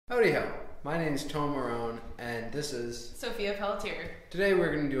Howdy ho, my name is Tom Marrone, and this is Sophia Pelletier. Today we're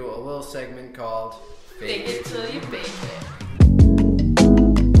going to do a little segment called Fake it till you bake it.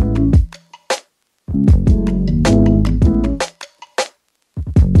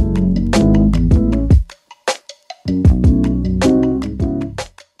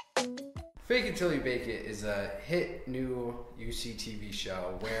 Fake It Till You Bake It is a hit new UCTV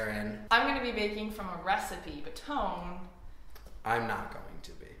show wherein I'm going to be baking from a recipe, but Tone... I'm not going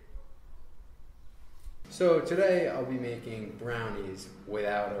to be. So today I'll be making brownies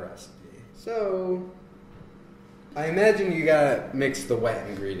without a recipe. So I imagine you gotta mix the wet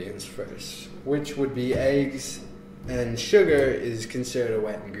ingredients first, which would be eggs, and sugar is considered a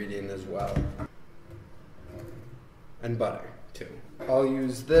wet ingredient as well. And butter too. I'll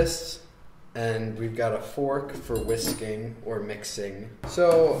use this, and we've got a fork for whisking or mixing.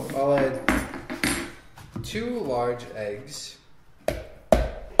 So I'll add 2 large eggs.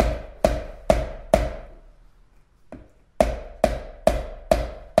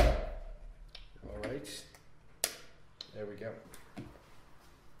 There we go.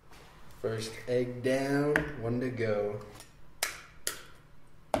 First egg down, 1 to go.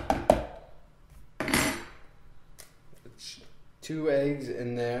 It's 2 eggs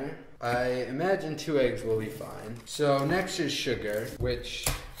in there. I imagine 2 eggs will be fine. So next is sugar, which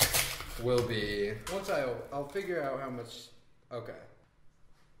will be, once I'll figure out how much, okay.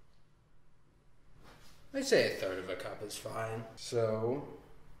 I'd say 1/3 of a cup is fine. So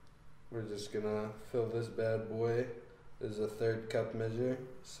we're just gonna fill this bad boy. There's a 1/3 cup measure,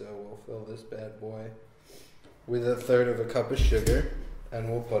 so we'll fill this bad boy with 1/3 of a cup of sugar, and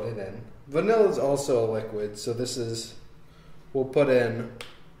we'll put it in. Vanilla is also a liquid, so we'll put in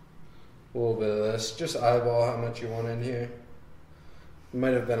a little bit of this. Just eyeball how much you want in here. It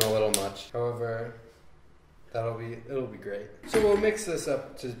might have been a little much. However, it'll be great. So we'll mix this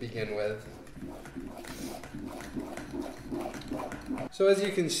up to begin with. So as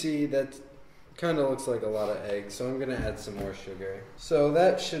you can see, that kind of looks like a lot of eggs, so I'm going to add some more sugar. So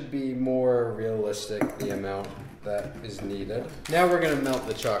that should be more realistic, the amount that is needed. Now we're going to melt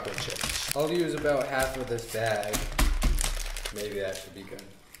the chocolate chips. I'll use about half of this bag. Maybe that should be good.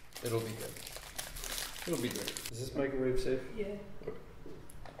 It'll be good. It'll be great. Is this microwave safe? Yeah. Okay.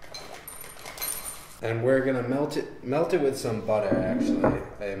 And we're going to melt it with some butter, actually,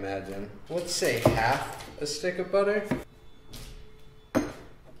 I imagine. Let's say half a stick of butter.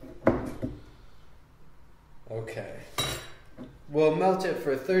 Okay. We'll melt it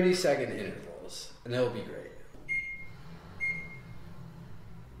for 30-second intervals, and it'll be great.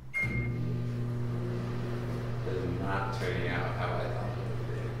 It is not turning out how I thought it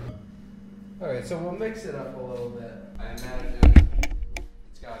would be. Alright, so we'll mix it up a little bit. I imagine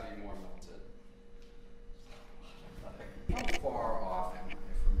it's got to be more melted. How far off am I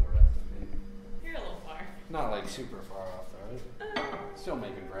from the recipe? You're a little far. Not like super far off, though, right? Still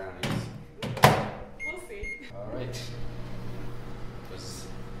making brownies. We'll see. Alright. Was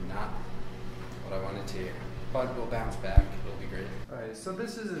not what I wanted to hear. But we'll bounce back. It'll be great. Alright, so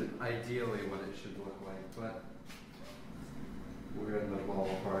this isn't ideally what it should look like, but we're in the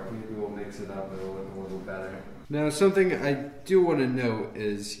ballpark. Maybe we'll mix it up. It'll look a little better. Now, something I do want to note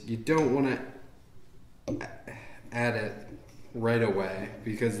is you don't want to add it right away,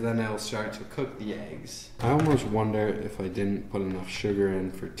 because then I'll start to cook the eggs. I almost wonder if I didn't put enough sugar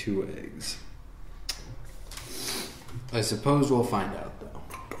in for 2 eggs. I suppose we'll find out, though.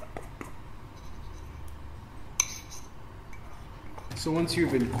 So once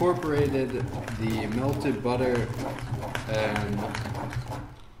you've incorporated the melted butter and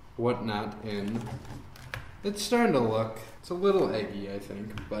whatnot in, it's starting to look, it's a little eggy, I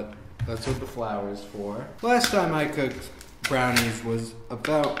think, but that's what the flour is for. Last time I cooked brownies was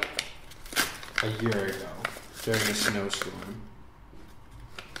about a year ago during a snowstorm.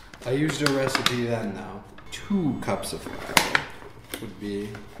 I used a recipe then, though. 2 cups of flour would be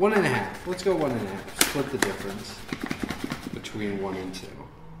 1.5. Let's go 1.5. Split the difference between 1 and 2.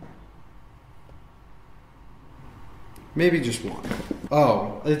 Maybe just 1.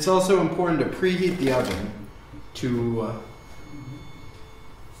 Oh, it's also important to preheat the oven to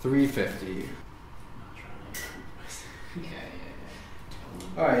 350.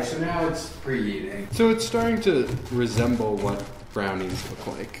 Alright, so now it's preheating. So it's starting to resemble what brownies look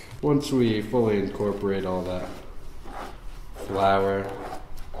like. Once we fully incorporate all that flour,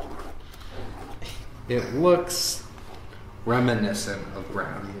 it looks reminiscent of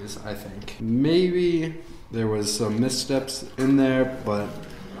brownies, I think. Maybe there was some missteps in there, but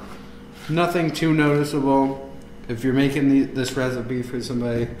nothing too noticeable. If you're making this recipe for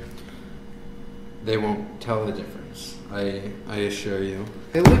somebody, they won't tell the difference. I assure you.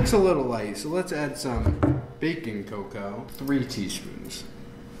 It looks a little light, so let's add some baking cocoa. 3 teaspoons.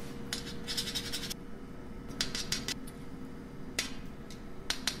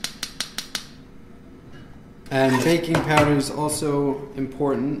 And baking powder is also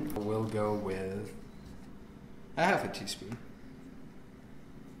important. We'll go with a half a teaspoon.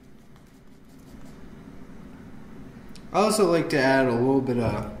 I also like to add a little bit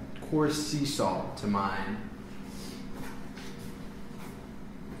of coarse sea salt to mine.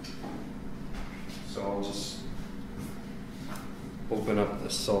 So I'll just open up the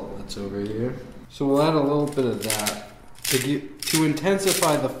salt that's over here. So we'll add a little bit of that to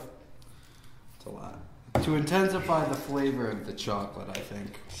intensify the. It's a lot. To intensify the flavor of the chocolate, I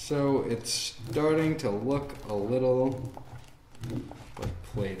think. So it's starting to look a little like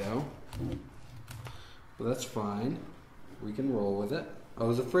Play-Doh. But that's fine. We can roll with it. I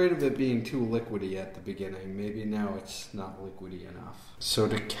was afraid of it being too liquidy at the beginning. Maybe now it's not liquidy enough. So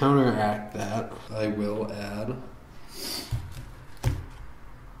to counteract that, I will add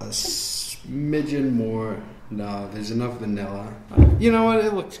a smidgen more. No, there's enough vanilla. You know what?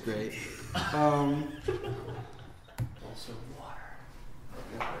 It looks great. Also water.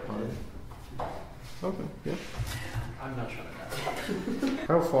 Okay, yeah. I'm not trying to know.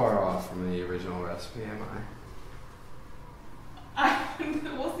 How far off from the original recipe am I?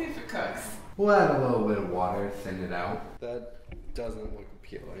 We'll see if it cooks. We'll add a little bit of water, thin it out. That doesn't look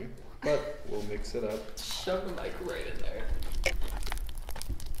appealing, but we'll mix it up. Shove the mic right in there.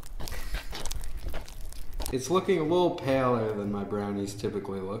 It's looking a little paler than my brownies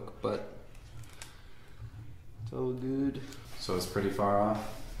typically look, but it's all good. So it's pretty far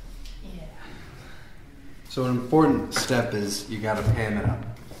off? Yeah. So an important step is you gotta pan it up.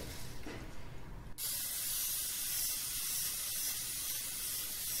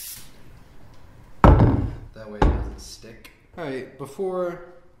 That way it doesn't stick. Alright, before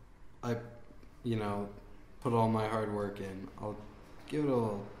I, put all my hard work in, I'll give it a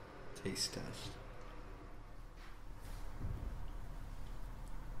little taste test.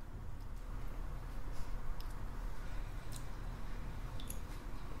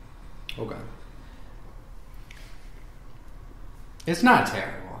 Okay. It's not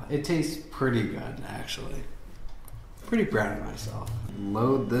terrible. It tastes pretty good, actually. Pretty proud of myself.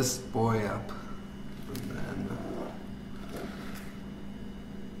 Load this boy up. And then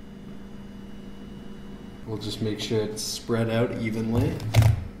we'll just make sure it's spread out evenly.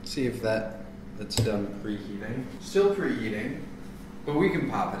 See if that's done preheating. Still preheating, but we can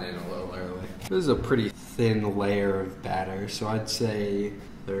pop it in a little early. This is a pretty thin layer of batter, so I'd say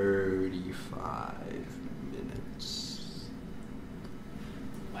 35 minutes.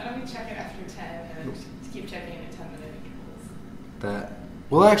 Why don't we check it after 10 and just keep checking it at 10-minute intervals?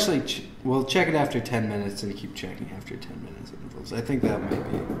 We'll check it after 10 minutes and keep checking after 10 minutes intervals. I think that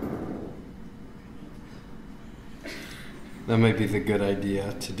might be the good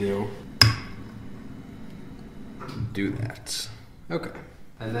idea to do. Do that. Okay.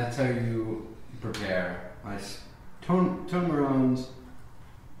 And that's how you prepare nice Marrone's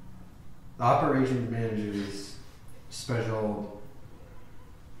operations manager's special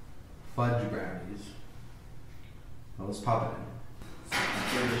fudge brownies. Well, let's pop it in.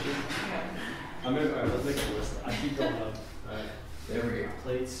 Let's make a list. I keep going up. Alright. There we go.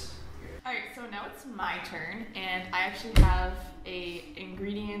 Plates. Alright, so now it's my turn, and I actually have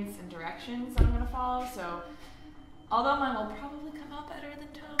ingredients and directions that I'm going to follow, so although mine will probably come out better than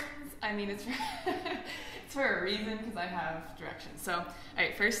Tone's, I mean, it's for a reason, because I have directions. So,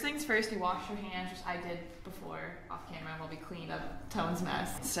 alright, first things first, you wash your hands, which I did before off camera while we cleaned up Tone's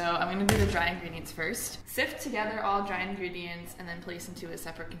mess. So I'm going to do the dry ingredients first. Sift together all dry ingredients and then place into a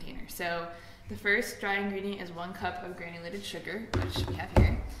separate container. So the first dry ingredient is 1 cup of granulated sugar, which we have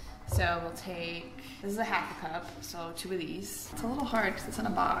here. So we'll take, this is a half a cup, so 2 of these. It's a little hard because it's in a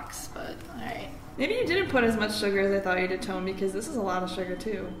box, but alright. Maybe you didn't put as much sugar as I thought you did, Tone, because this is a lot of sugar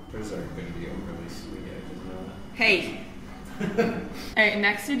too. Those are going to be overly sweet, I just know that. Hey! Alright,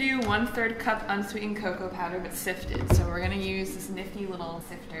 next you do 1/3 cup unsweetened cocoa powder but sifted. So we're going to use this nifty little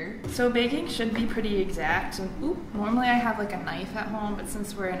sifter. So baking should be pretty exact. Normally I have like a knife at home, but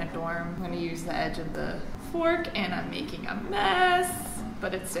since we're in a dorm, I'm going to use the edge of the fork and I'm making a mess.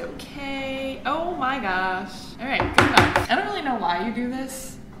 But it's okay. Oh my gosh. Alright, good enough. I don't really know why you do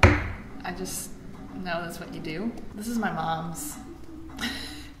this. I just know that's what you do. This is my mom's.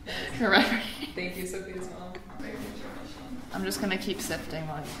 Correct. Thank you, Sophia's mom. I'm just gonna keep sifting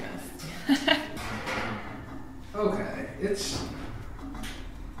while you guys. Okay, it's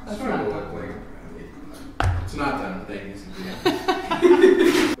starting to look like a brownie. It's not done. Thank you, Sophia.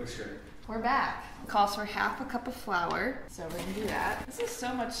 Looks great. we're back. It calls for half a cup of flour, so we're gonna do that. This is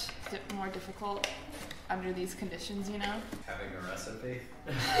so much more difficult under these conditions, you know? Having a recipe?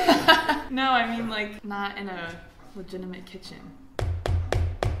 No, I mean like not in a legitimate kitchen.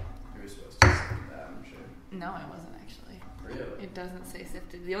 You were supposed to say that, I'm sure. No, I wasn't actually. Really? It doesn't say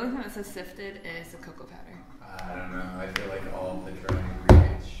sifted. The only thing that says sifted is the cocoa powder. I don't know. I feel like all the dry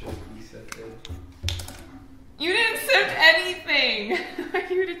ingredients should be sifted. You didn't sift anything!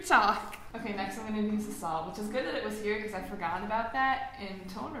 Are you to talk? Okay, next I'm gonna use the salt, which is good that it was here because I forgot about that and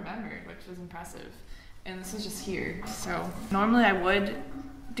Tone remembered, which was impressive. And this is just here. So normally I would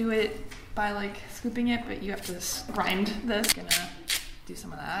do it by like scooping it, but you have to grind this. Gonna do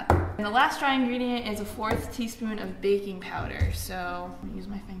some of that. And the last dry ingredient is a 1/4 teaspoon of baking powder. So I'm gonna use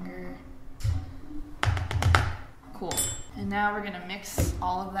my finger. Cool. And now we're gonna mix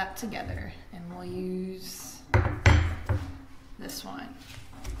all of that together, and we'll use this one.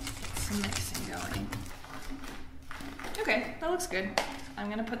 Get some mixing going. Okay, that looks good. I'm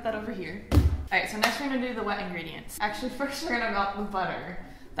gonna put that over here. Alright, so next we're gonna do the wet ingredients. Actually, first we're gonna melt the butter.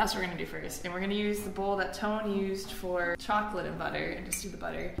 That's what we're gonna do first. And we're gonna use the bowl that Tone used for chocolate and butter, and just do the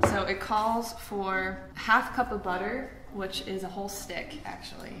butter. So it calls for 1/2 cup of butter, which is a whole stick,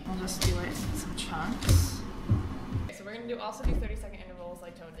 actually. I'll just do it in some chunks. Okay, so we're gonna also do 30-second intervals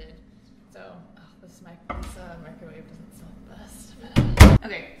like Tone did. So, this microwave doesn't smell the best.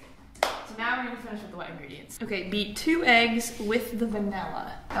 Okay, so now we're gonna finish with the wet ingredients. Okay, beat 2 eggs with the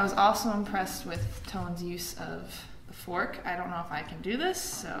vanilla. I was also impressed with Tone's use of the fork. I don't know if I can do this,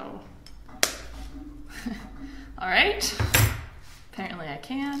 so. All right, apparently I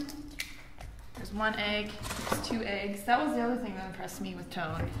can. There's 1 egg, there's 2 eggs. That was the other thing that impressed me with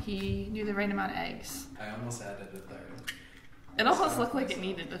Tone. He knew the right amount of eggs. I almost added a 3rd. It almost looked like it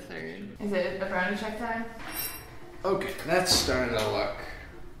needed a 3rd. Is it a brownie check time? Okay, that's starting to look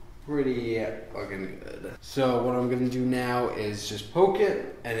pretty fucking good. So what I'm gonna do now is just poke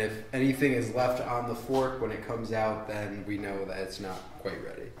it, and if anything is left on the fork when it comes out, then we know that it's not quite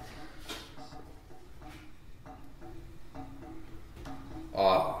ready.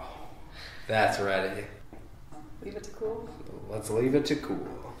 Oh, that's ready. Leave it to cool. So let's leave it to cool.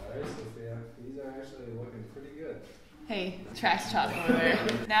 Alright, Sophia, these are actually looking pretty good. Hey, trash talk over there.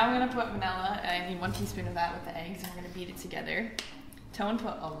 Now I'm gonna put vanilla. I need 1 teaspoon of that with the eggs, and we're gonna beat it together. Tone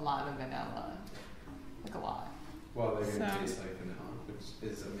put a lot of vanilla, like a lot. Well, they're gonna So- taste like vanilla,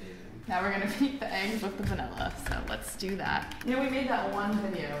 which is amazing. Now we're gonna beat the eggs with the vanilla. So let's do that. You know, we made that one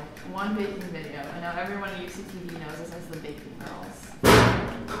baking video, and now everyone at UCTV knows us as the baking girls.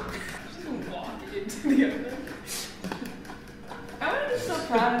 Just walk into the oven. I would be so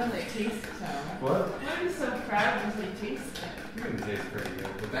proud of the taste, Tone. What? I would be so proud of the taste. It can taste pretty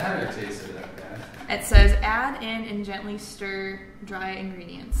good. The batter tasted like that. It says add in and gently stir dry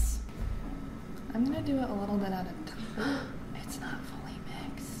ingredients. I'm gonna do it a little bit at a time. It's not fully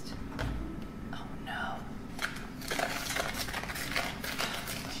mixed. Oh no.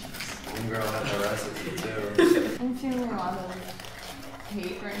 Homegirl had the recipe too. I'm feeling a lot of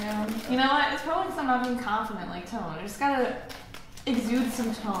hate right now. You know what? It's probably because I'm not being confident like Tone. I just gotta exude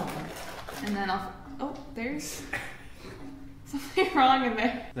some tone. And then I'll. Oh, there's something wrong in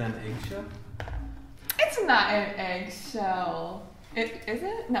there. Then eggshell? It's not an eggshell. Is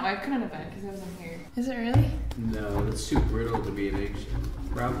it? No, I couldn't have been because it was in here. Is it really? No, it's too brittle to be an eggshell.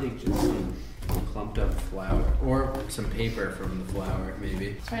 Probably just some clumped up flour. Or some paper from the flour,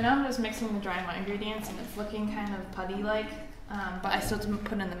 maybe. So right now I'm just mixing the dry and wet ingredients and it's looking kind of putty-like, but I still have to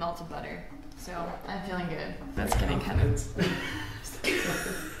put in the melted butter. So I'm feeling good. That's getting kind of...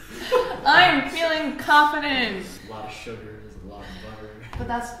 I'm feeling confident! A lot of sugar, a lot of butter. But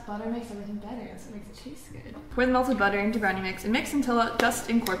butter makes everything better. That's what makes it taste good. Pour the melted butter into brownie mix and mix until it just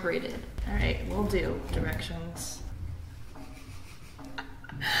incorporated. All right, we'll do directions.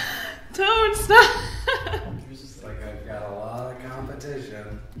 Don't stop! It's just like I've got a lot of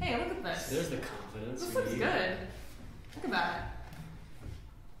competition. Hey, look at this. There's the confidence. This we looks need. good. Look at that.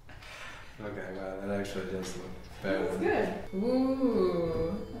 Okay, wow, that actually does look That better. looks good.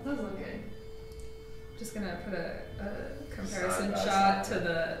 Ooh, that does look good. Just gonna put a comparison Side by shot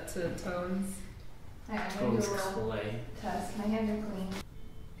side. to Tone's. Alright, I'm gonna Bones do a little clay. test. My hands are clean.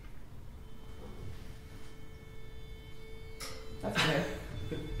 That's good.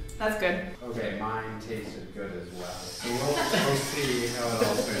 That's good. Okay, mine tasted good as well. So we'll see how it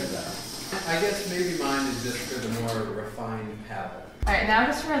all turns out. I guess maybe mine is just for the more refined palate. Alright, now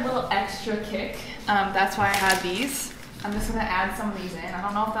just for a little extra kick, that's why I had these. I'm just gonna add some of these in. I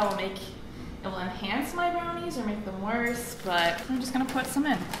don't know if that will it will enhance my brownies or make them worse, but I'm just gonna put some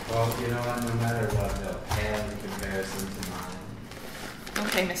in. Well, you know what, no matter what, they'll pale in comparison to mine.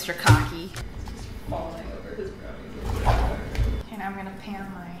 Okay, Mr. Cocky. Falling over his brownies. Okay, now I'm gonna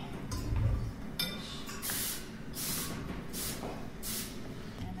pan my dish.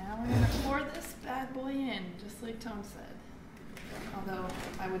 And now we're gonna pour this bad boy in, just like Tom said. Although,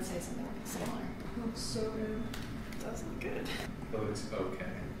 I would say something similar. Looks so good. Does look good. Oh, it's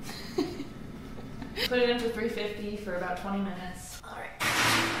okay. Put it into 350 for about 20 minutes. All right.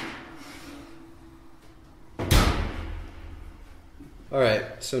 All right,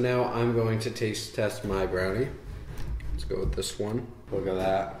 so now I'm going to taste test my brownie. Let's go with this one. Look at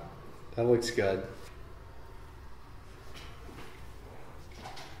that. That looks good.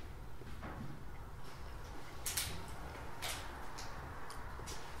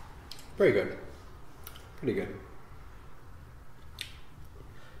 Pretty good. Pretty good.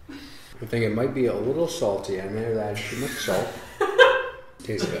 I think it might be a little salty. I may have added too much salt.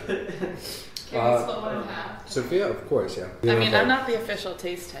 Tastes good. Can we split one in half? Sophia, of course, yeah. I mean, I'm not the official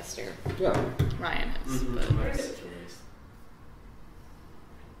taste tester. Yeah. Ryan is, Mm-hmm. but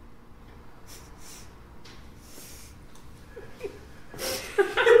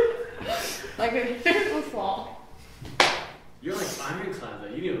like it was fall. You're like ironclad though.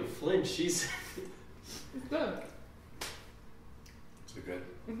 You didn't even flinch. She's. It's good. It's a good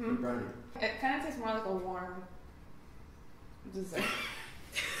Mm-hmm. brownie. It kind of tastes more like a warm dessert.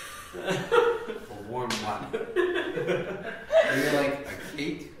 A warm one. Maybe like a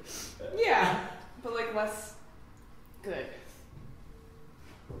cake? Yeah, but like less good.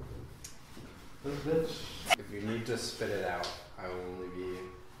 If you need to spit it out, I will only be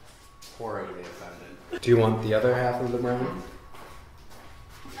horribly offended. Do you want the other half of the brownie?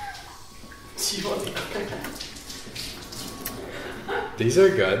 She wasn't. These are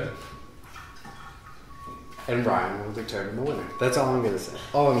good. And Brian will determine the winner. That's all I'm gonna say.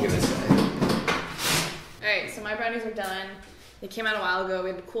 All I'm gonna say. Alright, so my brownies are done. They came out a while ago. We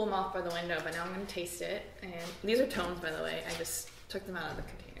had to cool them off by the window, but now I'm going to taste it. And these are Tone's, by the way. I just took them out of the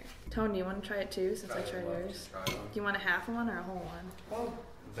container. Tone, do you want to try it too, since I tried yours? Do you want a half one or a whole one? I'll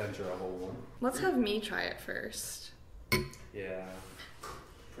venture a whole one. Let's have me try it first. Yeah.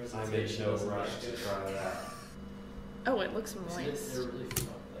 I made Presentation no is rush like- to try that. Oh, it looks They're moist. really fun.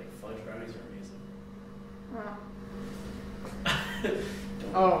 Like fudge brownies are amazing.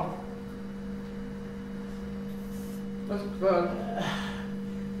 Oh. Oh. That's good.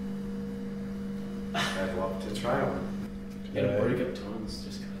 I'd love to try one. You gotta break up Tones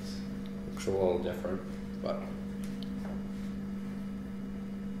just because. Looks a little different, but.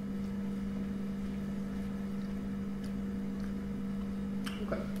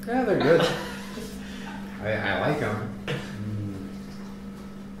 Okay. Yeah, they're good. I like them.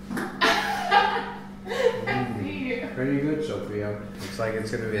 Pretty good, Sophia. Looks like it's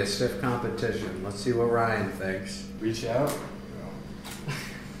going to be a stiff competition. Let's see what Ryan thinks. Reach out.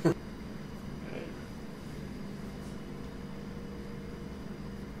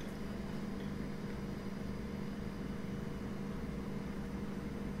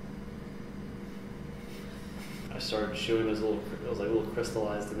 I started chewing. It was like a little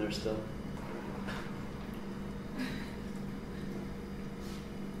crystallized in there still.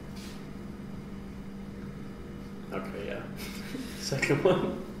 Okay, yeah. Second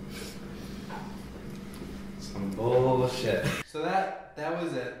one. Some bullshit. So that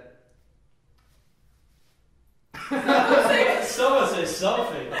was it. Someone say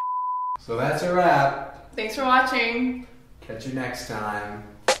something. So that's a wrap. Thanks for watching. Catch you next time.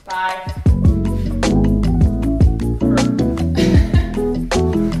 Bye.